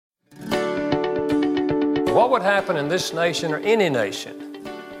What would happen in this nation or any nation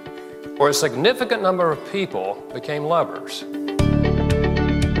where a significant number of people became lovers?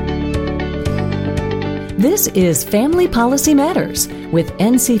 This is Family Policy Matters with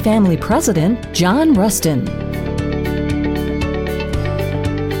NC Family President John Rustin.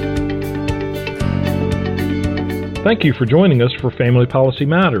 Thank you for joining us for Family Policy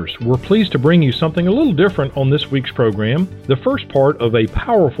Matters. We're pleased to bring you something a little different on this week's program, the first part of a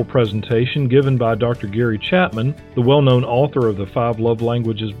powerful presentation given by Dr. Gary Chapman, the well-known author of the 5 Love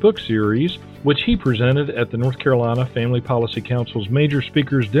Languages book series, which he presented at the North Carolina Family Policy Council's Major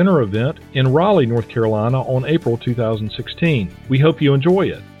Speakers Dinner event in Raleigh, North Carolina on April 2016. We hope you enjoy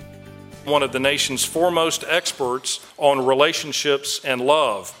it. One of the nation's foremost experts on relationships and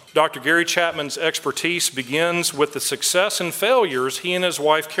love. Dr. Gary Chapman's expertise begins with the success and failures he and his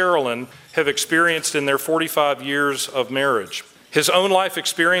wife Carolyn have experienced in their 45 years of marriage. His own life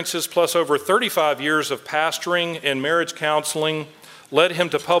experiences plus over 35 years of pastoring and marriage counseling led him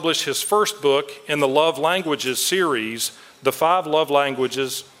to publish his first book in the Love Languages series, The 5 Love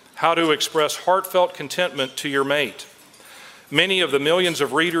Languages: How to Express Heartfelt Contentment to Your Mate. Many of the millions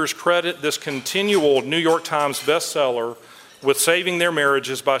of readers credit this continual New York Times bestseller with saving their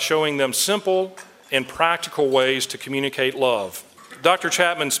marriages by showing them simple and practical ways to communicate love. Dr.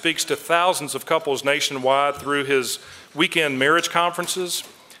 Chapman speaks to thousands of couples nationwide through his weekend marriage conferences.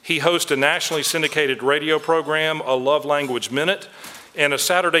 He hosts a nationally syndicated radio program, A Love Language Minute, and a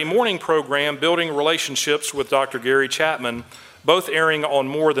Saturday morning program, Building Relationships with Dr. Gary Chapman, both airing on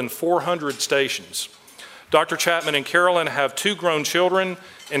more than 400 stations. Dr. Chapman and Carolyn have 2 grown children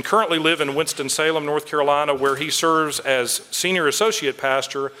and currently live in Winston-Salem, North Carolina, where he serves as Senior Associate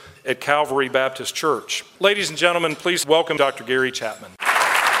Pastor at Calvary Baptist Church. Ladies and gentlemen, please welcome Dr. Gary Chapman.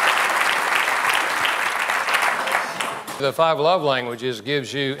 The 5 Love Languages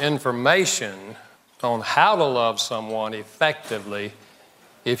gives you information on how to love someone effectively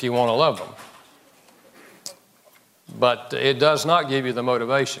if you want to love them. But it does not give you the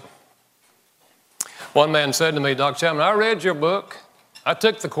motivation. One man said to me, Dr. Chapman, I read your book. I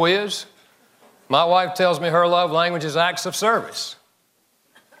took the quiz. My wife tells me her love language is acts of service.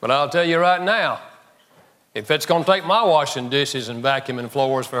 But I'll tell you right now, if it's going to take my washing dishes and vacuuming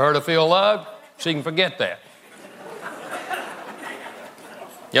floors for her to feel loved, she can forget that.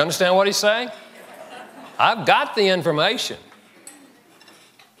 You understand what he's saying? I've got the information,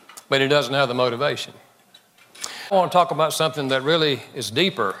 but he doesn't have the motivation. I want to talk about something that really is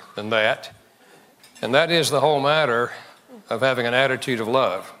deeper than that. And that is the whole matter of having an attitude of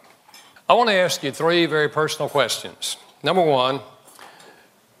love. I want to ask you 3 very personal questions. Number 1,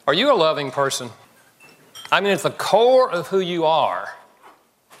 are you a loving person? I mean, at the core of who you are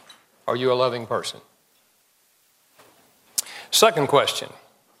you a loving person? Second question,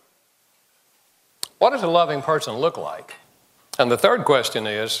 what does a loving person look like? And the third question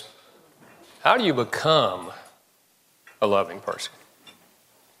is, how do you become a loving person?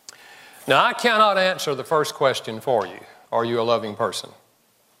 Now, I cannot answer the first question for you. Are you a loving person?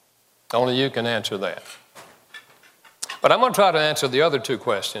 Only you can answer that. But I'm going to try to answer the other 2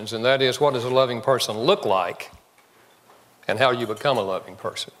 questions, and that is, what does a loving person look like, and how do you become a loving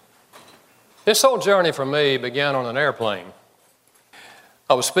person? This whole journey for me began on an airplane.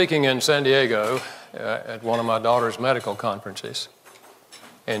 I was speaking in San Diego at one of my daughter's medical conferences,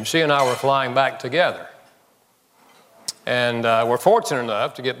 and she and I were flying back together. And we're fortunate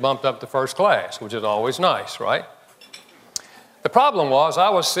enough to get bumped up to first class, which is always nice, right? The problem was I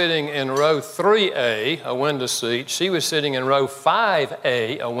was sitting in row 3A, a window seat. She was sitting in row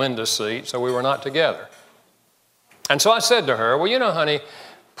 5A, a window seat, so we were not together. And so I said to her, well, you know, honey,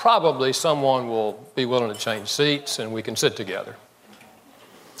 probably someone will be willing to change seats and we can sit together.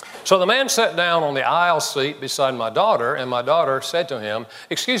 So the man sat down on the aisle seat beside my daughter, and my daughter said to him,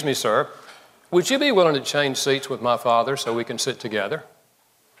 excuse me, sir, would you be willing to change seats with my father so we can sit together?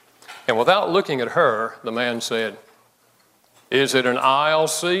 And without looking at her, the man said, is it an aisle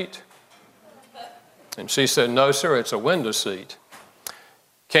seat? And she said, no, sir, it's a window seat.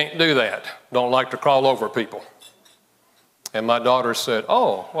 Can't do that. Don't like to crawl over people. And my daughter said,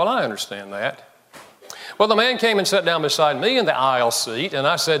 oh, well, I understand that. Well, the man came and sat down beside me in the aisle seat, and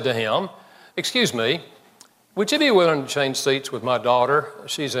I said to him, excuse me, would you be willing to change seats with my daughter?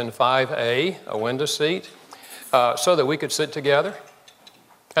 She's in 5A, a window seat, so that we could sit together?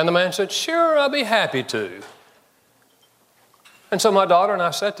 And the man said, sure, I'll be happy to. And so my daughter and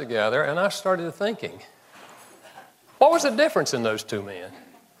I sat together, and I started thinking, what was the difference in those 2 men?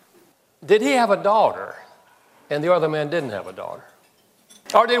 Did he have a daughter, and the other man didn't have a daughter?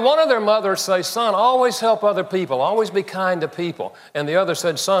 Or did one of their mothers say, son, always help other people, always be kind to people, and the other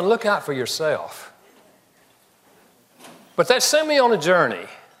said, son, look out for yourself? But that sent me on a journey.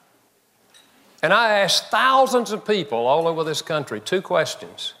 And I asked thousands of people all over this country 2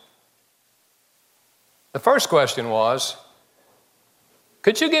 questions. The first question was,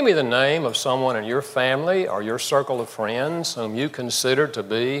 could you give me the name of someone in your family or your circle of friends whom you consider to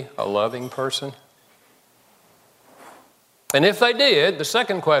be a loving person? And if they did, the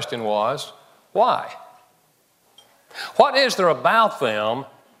second question was, why? What is there about them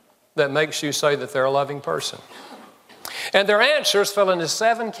that makes you say that they're a loving person? And their answers fell into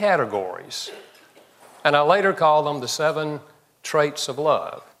 7 categories. And I later called them the 7 traits of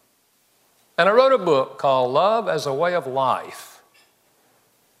love. And I wrote a book called Love as a Way of Life,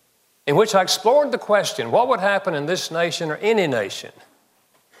 in which I explored the question, what would happen in this nation or any nation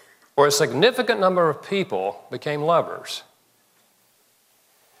where a significant number of people became lovers?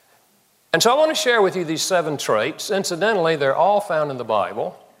 And so I want to share with you these 7 traits. Incidentally, they're all found in the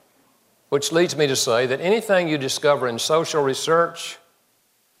Bible, which leads me to say that anything you discover in social research,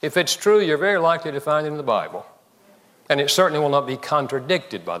 if it's true, you're very likely to find it in the Bible. And it certainly will not be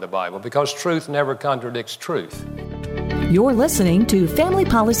contradicted by the Bible, because truth never contradicts truth. You're listening to Family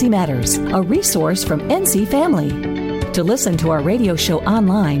Policy Matters, a resource from NC Family. To listen to our radio show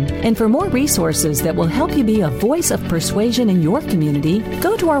online and for more resources that will help you be a voice of persuasion in your community,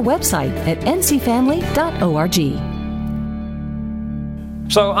 go to our website at ncfamily.org.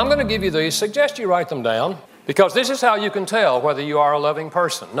 So I'm going to give you these. Suggest you write them down, because this is how you can tell whether you are a loving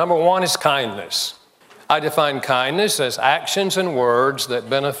person. Number 1 is kindness. I define kindness as actions and words that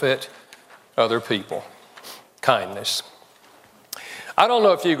benefit other people. Kindness. I don't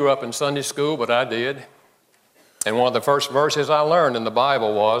know if you grew up in Sunday school, but I did. And one of the first verses I learned in the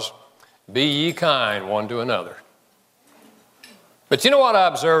Bible was, be ye kind one to another. But you know what I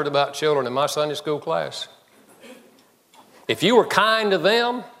observed about children in my Sunday school class? If you were kind to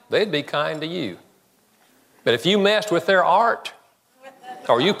them, they'd be kind to you. But if you messed with their art,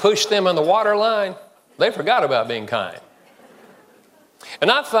 or you pushed them in the water line, they forgot about being kind.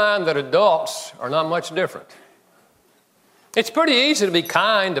 And I find that adults are not much different. It's pretty easy to be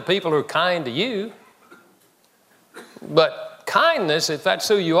kind to people who are kind to you. But kindness, if that's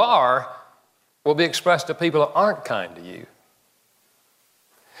who you are, will be expressed to people who aren't kind to you.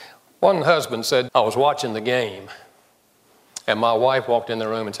 One husband said, I was watching the game, and my wife walked in the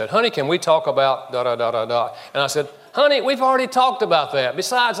room and said, honey, can we talk about da-da-da-da-da? And I said, honey, we've already talked about that.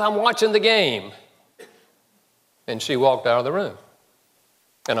 Besides, I'm watching the game. And she walked out of the room,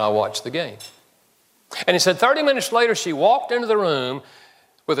 and I watched the game. And he said 30 minutes later, she walked into the room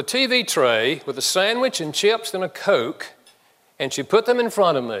with a TV tray, with a sandwich and chips and a Coke, and she put them in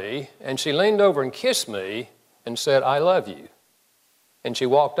front of me, and she leaned over and kissed me and said, I love you. And she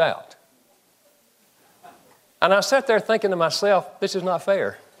walked out. And I sat there thinking to myself, this is not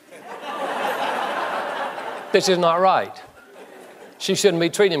fair. This is not right. She shouldn't be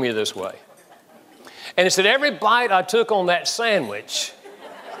treating me this way. And he said, every bite I took on that sandwich,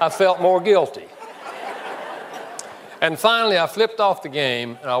 I felt more guilty. And finally, I flipped off the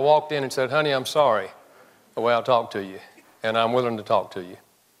game, and I walked in and said, honey, I'm sorry the way I talked to you, and I'm willing to talk to you.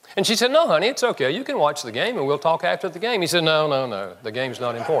 And she said, no, honey, it's okay. You can watch the game, and we'll talk after the game. He said, no. The game's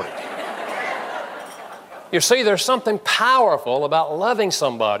not important. You see, there's something powerful about loving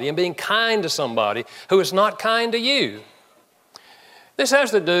somebody and being kind to somebody who is not kind to you. This has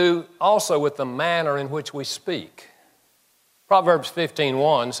to do also with the manner in which we speak. Proverbs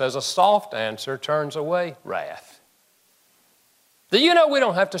 15:1 says, a soft answer turns away wrath. Do you know we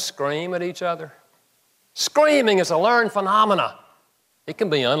don't have to scream at each other? Screaming is a learned phenomena. It can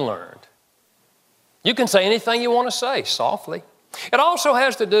be unlearned. You can say anything you want to say softly. It also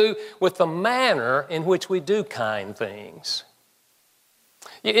has to do with the manner in which we do kind things.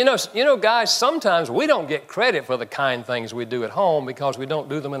 You know, guys, sometimes we don't get credit for the kind things we do at home because we don't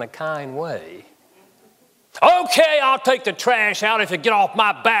do them in a kind way. Okay, I'll take the trash out if you get off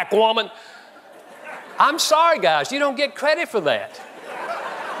my back, woman. I'm sorry, guys, you don't get credit for that.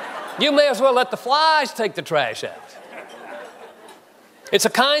 You may as well let the flies take the trash out. It's a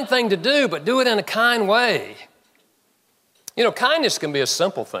kind thing to do, but do it in a kind way. You know, kindness can be a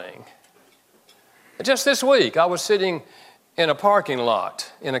simple thing. Just this week, I was sitting in a parking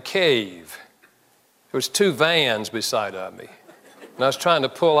lot in a cave. There was 2 vans beside of me. And I was trying to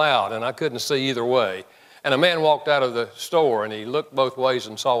pull out, and I couldn't see either way. And a man walked out of the store, and he looked both ways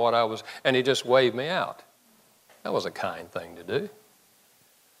and saw what I was, and he just waved me out. That was a kind thing to do. It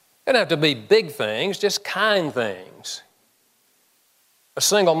didn't have to be big things, just kind things. A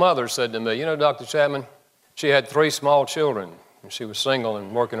single mother said to me, you know, Dr. Chapman, she had 3 small children, and she was single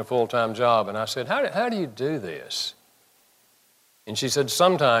and working a full-time job. And I said, how do you do this? And she said,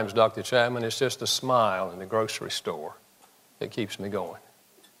 sometimes, Dr. Chapman, it's just a smile in the grocery store. that keeps me going.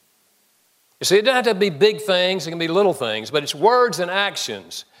 You see, it doesn't have to be big things, it can be little things, but it's words and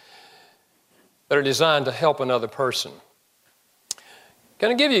actions that are designed to help another person.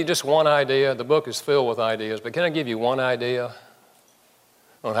 Can I give you just one idea? The book is filled with ideas, but can I give you one idea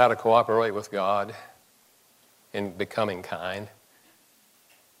on how to cooperate with God in becoming kind?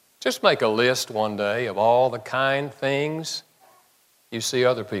 Just make a list one day of all the kind things you see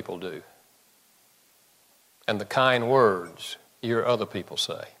other people do and the kind words you hear other people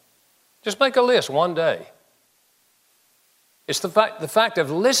say. Just make a list one day. It's the fact of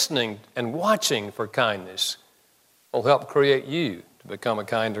listening and watching for kindness will help create you to become a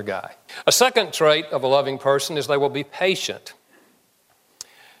kinder guy. A second trait of a loving person is they will be patient.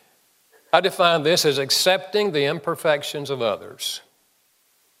 I define this as accepting the imperfections of others.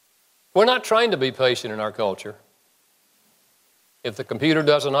 We're not trained to be patient in our culture. If the computer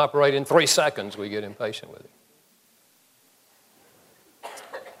doesn't operate in 3 seconds, we get impatient with it.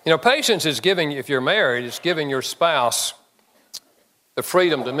 You know, patience is giving, if you're married, it's giving your spouse the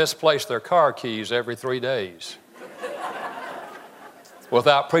freedom to misplace their car keys every 3 days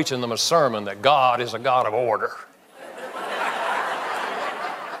without preaching them a sermon that God is a God of order.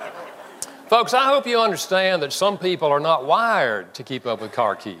 Folks, I hope you understand that some people are not wired to keep up with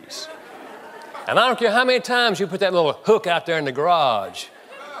car keys. And I don't care how many times you put that little hook out there in the garage,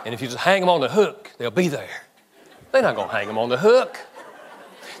 and if you just hang them on the hook, they'll be there. They're not going to hang them on the hook.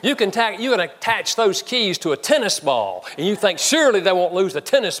 You can attach those keys to a tennis ball, and you think surely they won't lose the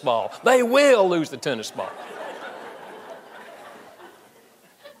tennis ball. They will lose the tennis ball.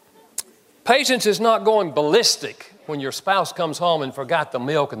 Patience is not going ballistic when your spouse comes home and forgot the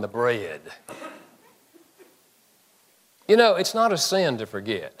milk and the bread. You know, it's not a sin to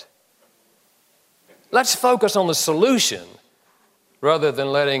forget. Let's focus on the solution rather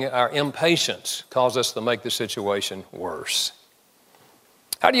than letting our impatience cause us to make the situation worse.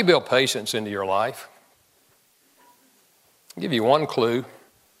 How do you build patience into your life? I'll give you one clue.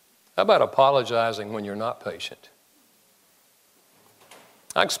 How about apologizing when you're not patient?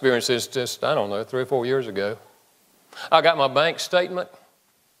 I experienced this just, 3 or 4 years ago. I got my bank statement,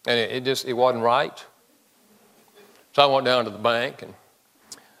 and it wasn't right. So I went down to the bank, and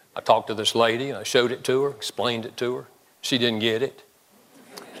I talked to this lady, and I showed it to her, explained it to her. She didn't get it.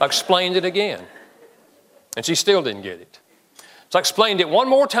 I explained it again, and she still didn't get it. So I explained it one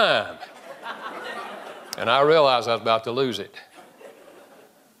more time, and I realized I was about to lose it.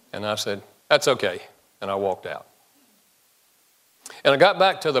 And I said, "That's okay," and I walked out. And I got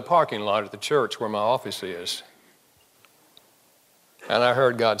back to the parking lot at the church where my office is, and I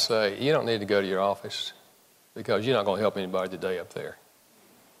heard God say, "You don't need to go to your office because you're not going to help anybody today up there.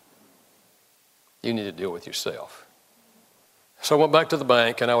 You need to deal with yourself." So I went back to the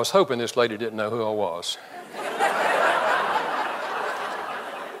bank, and I was hoping this lady didn't know who I was.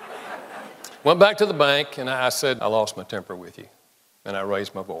 Went back to the bank, and I said, "I lost my temper with you." And I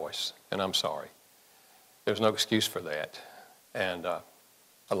raised my voice, and I'm sorry. There's no excuse for that. And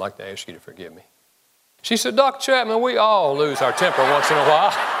I'd like to ask you to forgive me. She said, "Dr. Chapman, we all lose our temper once in a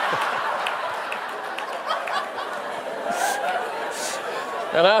while."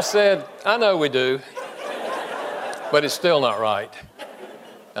 And I said, "I know we do, but it's still not right."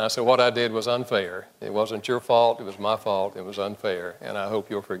 And I said, "What I did was unfair. It wasn't your fault. It was my fault. It was unfair. And I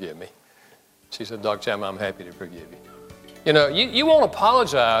hope you'll forgive me." She said, "Dr. Chapman, I'm happy to forgive you." You know, you won't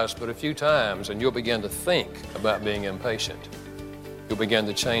apologize but a few times, and you'll begin to think about being impatient. You'll begin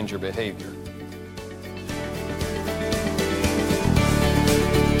to change your behavior.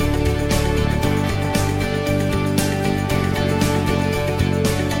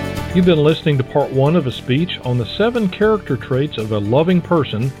 You've been listening to part 1 of a speech on the 7 character traits of a loving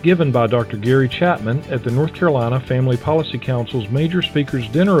person given by Dr. Gary Chapman at the North Carolina Family Policy Council's Major Speakers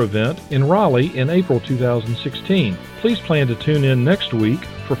Dinner event in Raleigh in April 2016. Please plan to tune in next week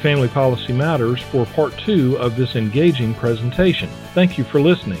for Family Policy Matters for part 2 of this engaging presentation. Thank you for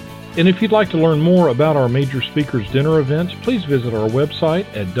listening. And if you'd like to learn more about our Major Speakers Dinner events, please visit our website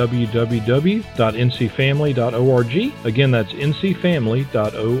at www.ncfamily.org. Again, that's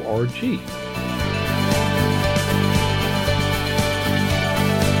ncfamily.org.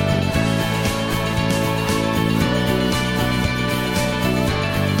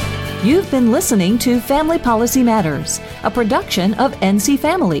 You've been listening to Family Policy Matters, a production of NC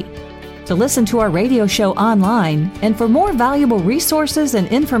Family. To listen to our radio show online and for more valuable resources and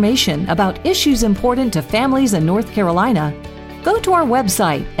information about issues important to families in North Carolina, go to our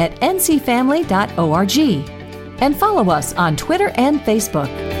website at ncfamily.org and follow us on Twitter and Facebook.